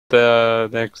the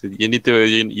exit. You need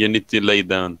to lay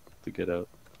down to get out.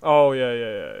 Oh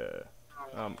yeah.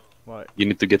 Right. You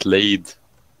need to get laid.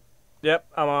 Yep,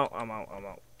 I'm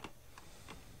out.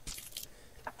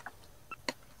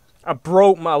 I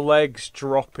broke my legs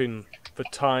dropping the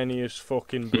tiniest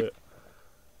fucking bit.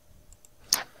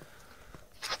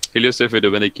 Heal yourself with a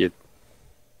medikit.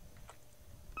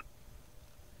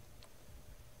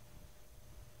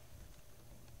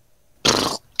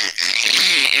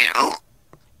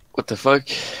 What the fuck?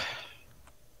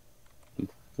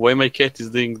 Why my cat is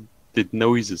doing the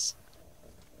noises?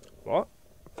 What?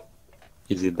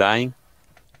 Is he dying?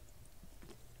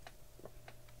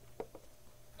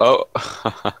 Oh!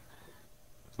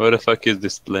 What the fuck is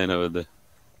this plane over there?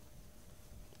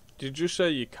 Did you say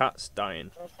your cat's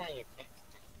dying?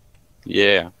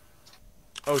 Yeah.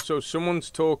 Oh, so someone's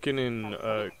talking in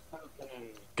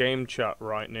game chat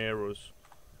right near us.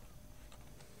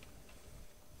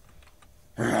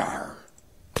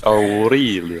 Oh,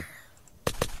 really?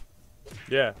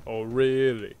 Yeah, oh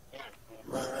really?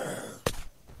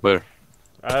 Where?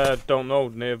 I don't know,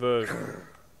 near the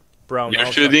brown You're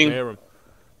house shooting? near him.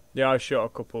 Yeah, I shot a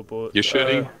couple of bullets. You're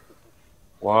shooting?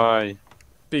 Why?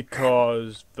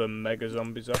 Because the mega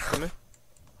zombies after me.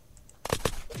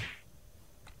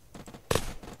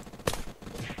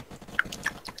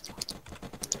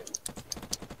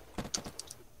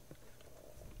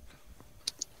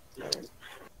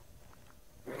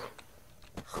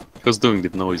 Who's doing the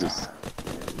noises?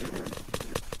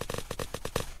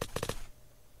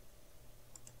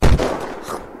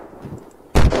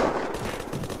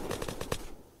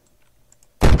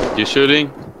 You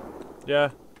shooting? Yeah.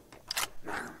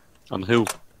 On who?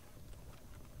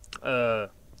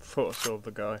 Photos of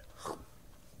the guy.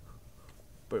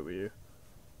 Wait, were you?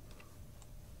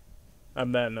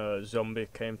 And then a zombie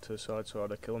came to the side, so I had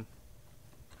to kill him.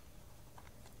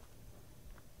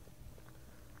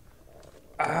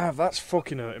 Ah, that's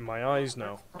fucking hurting my eyes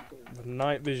now. The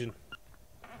night vision.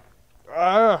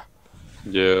 Ah!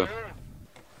 Yeah.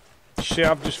 Shit,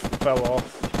 I've just fell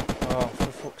off. Oh,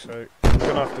 for fuck's sake. I'm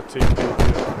gonna have to TP.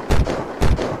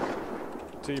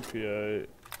 TPA.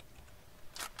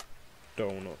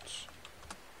 Donuts.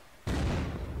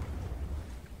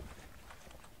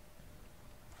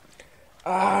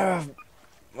 Ah!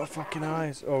 My fucking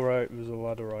eyes. Oh, right, there's a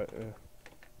ladder right here.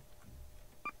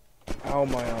 Ow,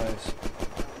 my eyes.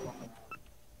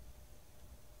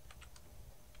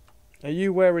 Are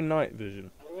you wearing night vision?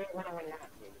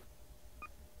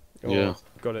 Oh, Yeah.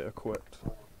 got it equipped.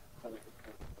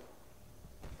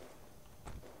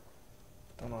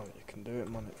 Don't know how you can do it,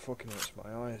 man. It fucking hurts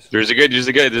my eyes. There's a guy.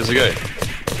 Just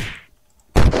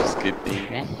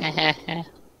kidding.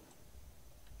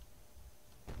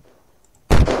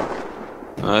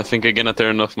 I think I'm gonna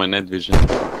turn off my night vision.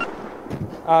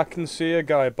 I can see a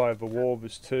guy by the wall.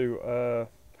 There's two.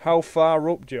 How far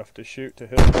up do you have to shoot to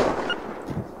hit?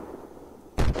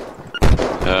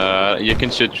 You can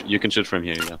shoot from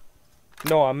here, yeah.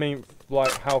 No, I mean,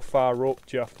 like, how far up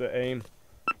do you have to aim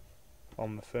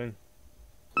on the thing?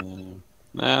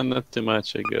 Nah, not too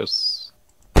much, I guess.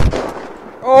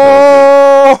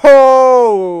 Oh!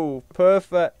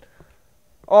 Perfect.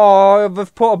 Oh,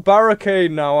 they've put a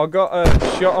barricade now. I got a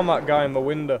shot on that guy in the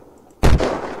window.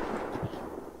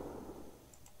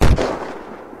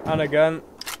 And again.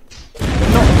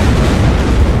 No.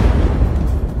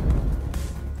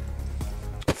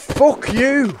 Fuck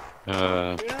you!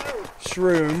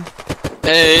 Shroom.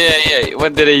 Hey,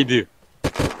 what did I do?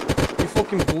 You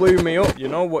fucking blew me up, you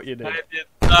know what you did. I did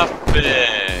nothing.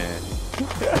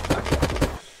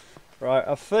 Right,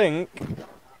 I think...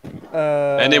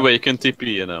 Anyway, you can TP,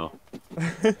 you know.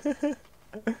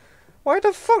 Why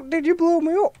the fuck did you blow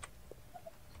me up?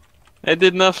 I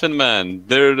did nothing, man.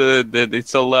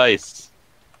 It's all lies.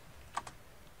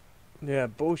 Yeah,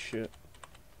 bullshit.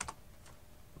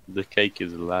 The cake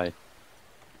is a lie.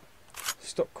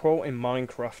 Stop quoting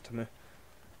Minecraft to me.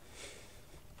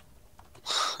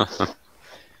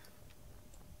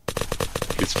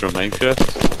 It's from Minecraft.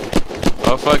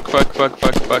 Oh fuck!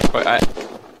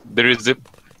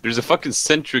 There's a fucking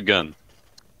sentry gun.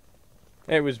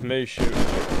 It was me shooting.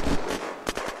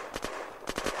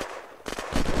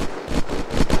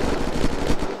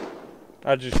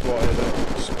 I just wanted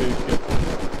to spook it.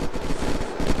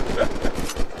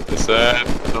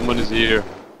 Someone is here.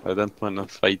 I don't wanna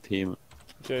fight him.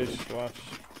 J slash.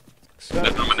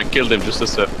 I'm gonna kill them just a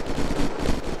sec.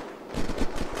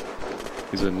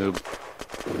 He's a noob.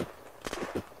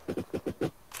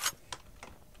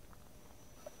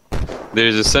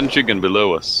 There's a sentry gun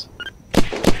below us.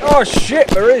 Oh shit,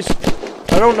 there is!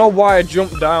 I don't know why I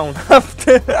jumped down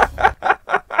after.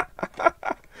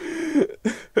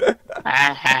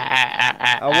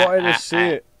 I wanted to see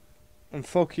it. And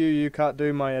fuck you, you can't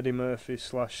do my Eddie Murphy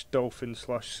 / dolphin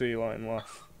 / sea lion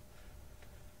laugh.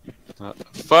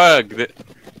 Fuck!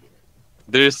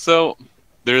 There's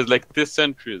like this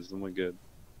entries. Oh my god.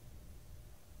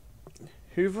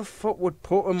 Who the fuck would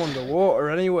put them underwater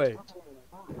anyway?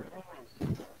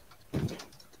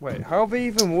 Wait, how are they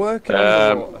even working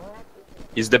underwater?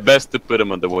 It's the best to put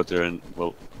them underwater and,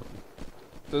 well...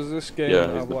 Does this game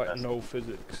have like best. no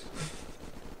physics?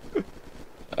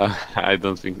 I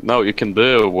don't think... No, you can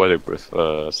do a waterproof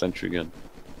sentry gun.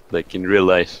 Like in real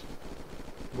life.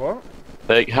 What?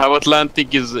 Like how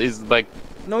Atlantic is like...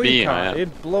 No, you can't.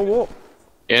 It'd blow up.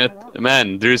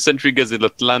 Man, there is sentry guns in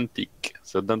Atlantic,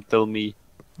 so don't tell me.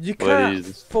 You can't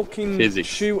fucking physics.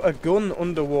 shoot a gun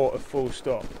underwater full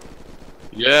stop.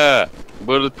 Yeah,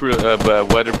 bulletproof,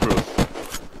 waterproof.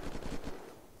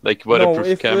 Like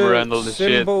waterproof camera and all this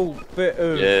shit. Simple bit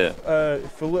of,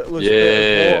 if the littlest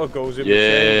bit of water goes in the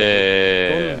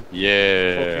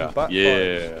chamber,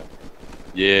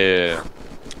 yeah.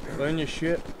 Learn your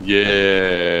shit.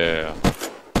 Yeah.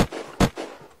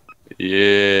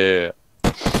 Yeah.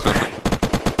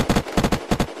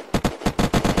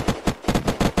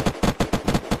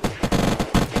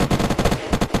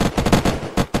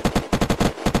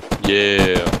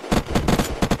 Yeah.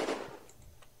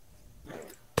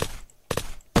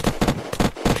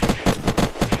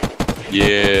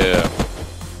 Yeah.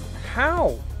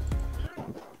 How?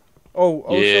 Oh,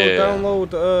 also download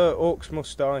Orcs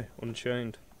Must Die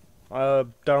Unchained. I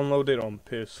downloaded it on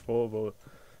PS4 the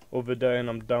other day and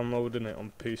I'm downloading it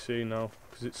on PC now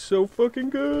because it's so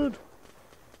fucking good.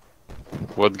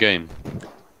 What game?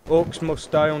 Orcs Must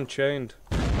Die Unchained.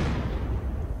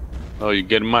 Oh, you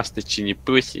get mustache in your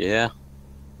pussy, yeah?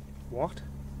 What?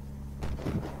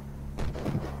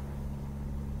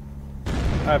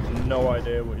 I have no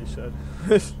idea what you said.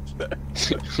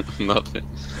 Nothing.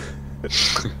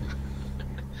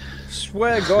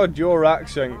 Swear God, your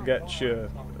accent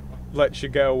lets you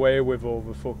get away with all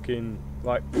the fucking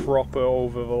like proper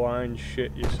over the line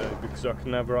shit you say because I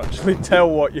can never actually tell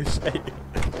what you say.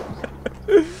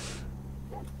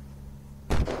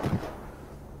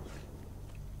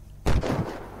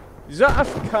 Is that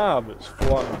a car that's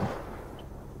flying?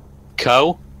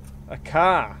 Cow? A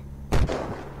car.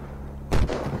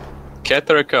 Cat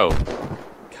or a cow?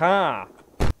 Car.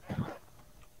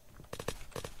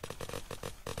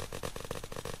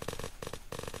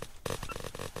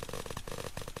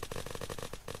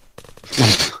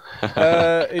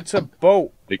 It's a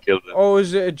boat. They killed it. Oh,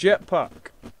 is it a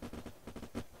jetpack?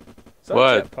 Is that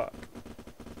What? a jetpack?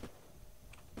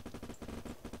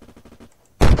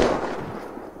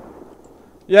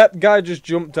 Yep, guy just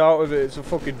jumped out of it. It's a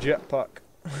fucking jetpack.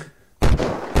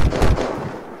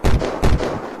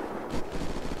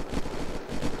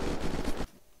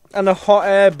 And a hot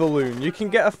air balloon. You can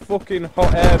get a fucking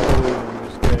hot air balloon in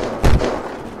this game.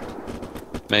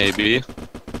 Maybe.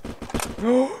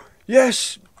 Oh,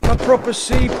 yes! A proper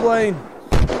seaplane!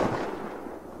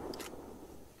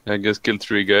 I just killed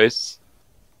 3 guys.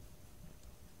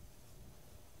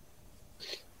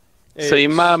 Say,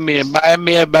 mommy, buy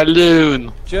me a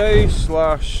balloon! J/save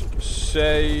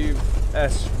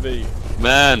SV.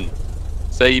 Man!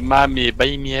 Say, mommy,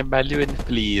 buy me a balloon,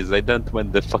 please. I don't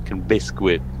want the fucking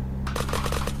biscuit.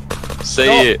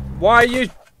 Say it. Why are you...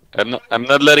 I'm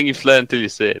not letting you fly until you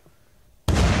say it.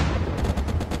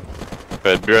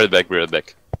 Alright, be right back, be right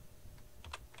back.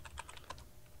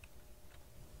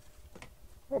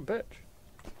 Oh, bitch.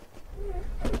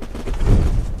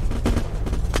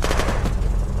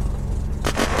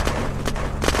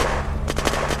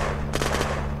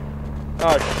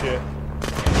 Oh, shit.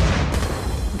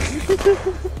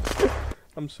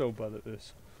 I'm so bad at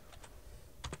this.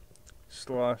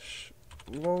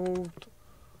 /load.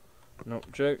 No,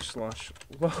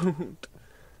 J/load.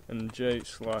 And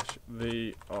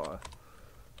J/VR.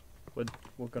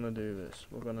 We're gonna do this.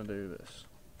 We're gonna do this.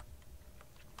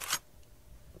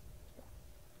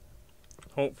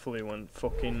 Hopefully when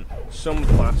fucking some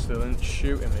bastard isn't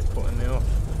shooting me, putting me off.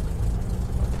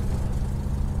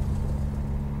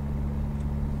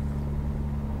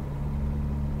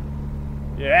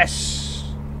 Yes!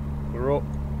 We're up.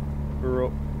 We're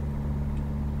up.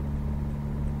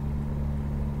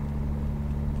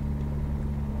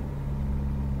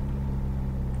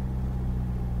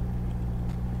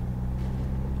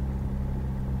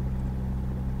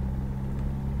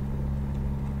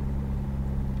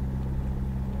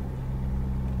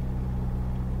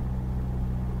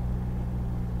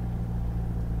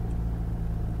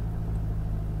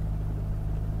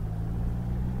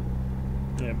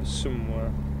 Yeah, but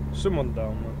somewhere. Someone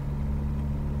down there.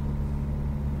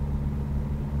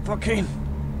 Fucking.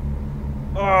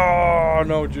 Oh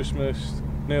no, just missed.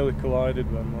 Nearly collided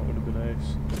then, that would have been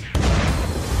ace.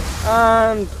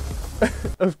 And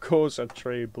of course a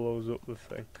tree blows up the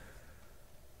thing.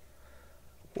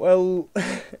 Well,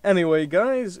 anyway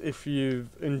guys, if you've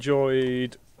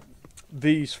enjoyed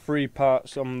these 3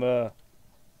 parts on the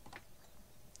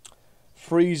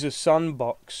Freezer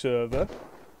Sandbox server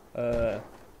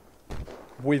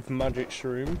with Magic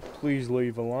Shroom, please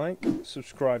leave a like,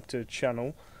 subscribe to the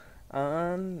channel,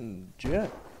 and yeah.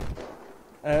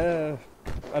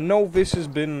 I know this has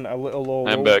been a little all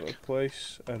over the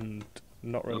place and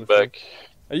not really fun.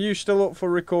 Are you still up for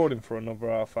recording for another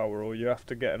half hour, or you have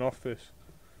to get an office?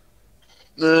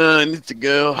 I need to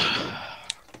go.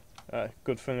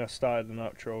 Good thing I started an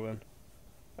outro then.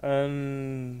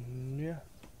 And yeah,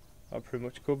 that pretty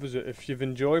much covers it. If you've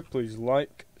enjoyed, please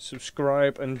like,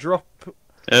 subscribe, and drop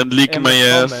and leak in my the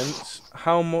ass. comments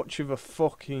how much of a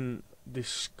fucking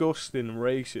disgusting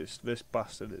racist this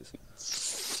bastard is.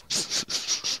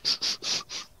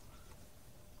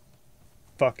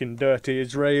 Fucking dirty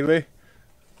Israeli.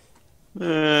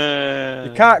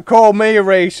 You can't call me a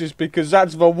racist because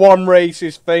that's the one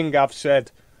racist thing I've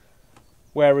said.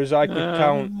 Whereas I could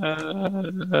count,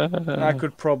 I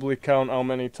could probably count how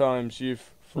many times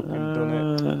you've fucking done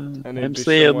it, and it'd be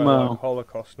somewhere like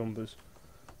Holocaust numbers.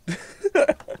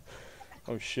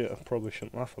 Oh shit! I probably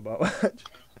shouldn't laugh about that.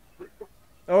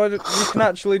 Oh, you can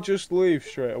actually just leave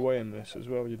straight away in this as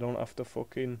well. You don't have to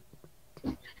fucking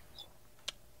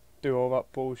do all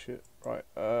that bullshit. Right.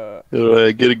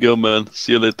 Alright, gotta go, man.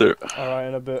 See you later. Alright,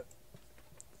 in a bit.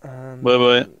 Bye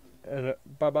bye.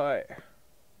 Bye bye.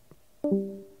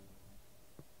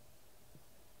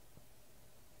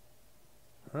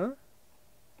 Huh?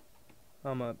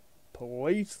 I'm a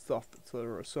police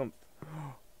officer or something.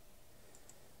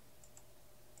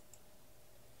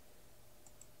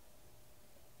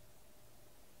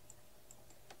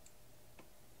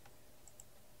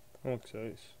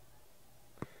 Okay.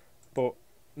 But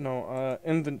no,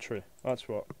 inventory. That's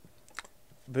what.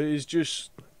 But it's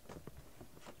just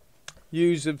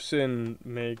yous have seen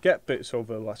me get bits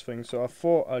over the last thing, so I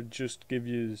thought I'd just give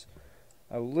yous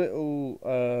a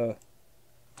little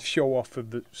show off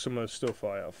of some of the stuff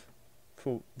I have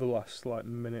for the last like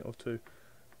minute or two.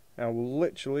 I will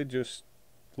literally just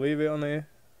leave it on here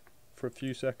for a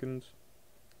few seconds,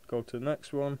 go to the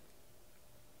next one,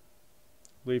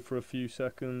 leave for a few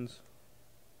seconds,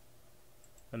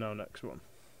 and now next one.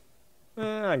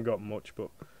 I ain't got much, but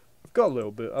I've got a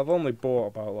little bit. I've only bought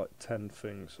about like 10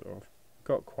 things, so I've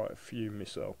got quite a few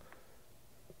myself.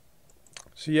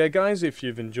 So yeah guys, if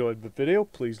you've enjoyed the video,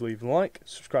 please leave a like,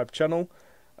 subscribe channel.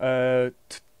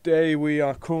 Today we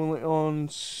are currently on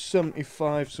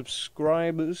 75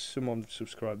 subscribers. Someone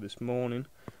subscribed this morning.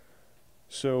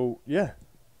 So yeah,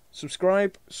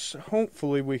 subscribe.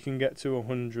 Hopefully we can get to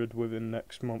 100 within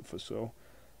next month or so,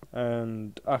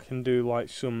 and I can do like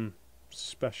some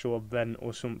special event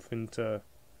or something to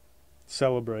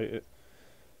celebrate it.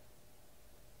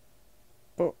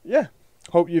 But yeah,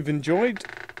 hope you've enjoyed,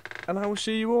 and I will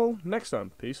see you all next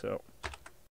time. Peace out.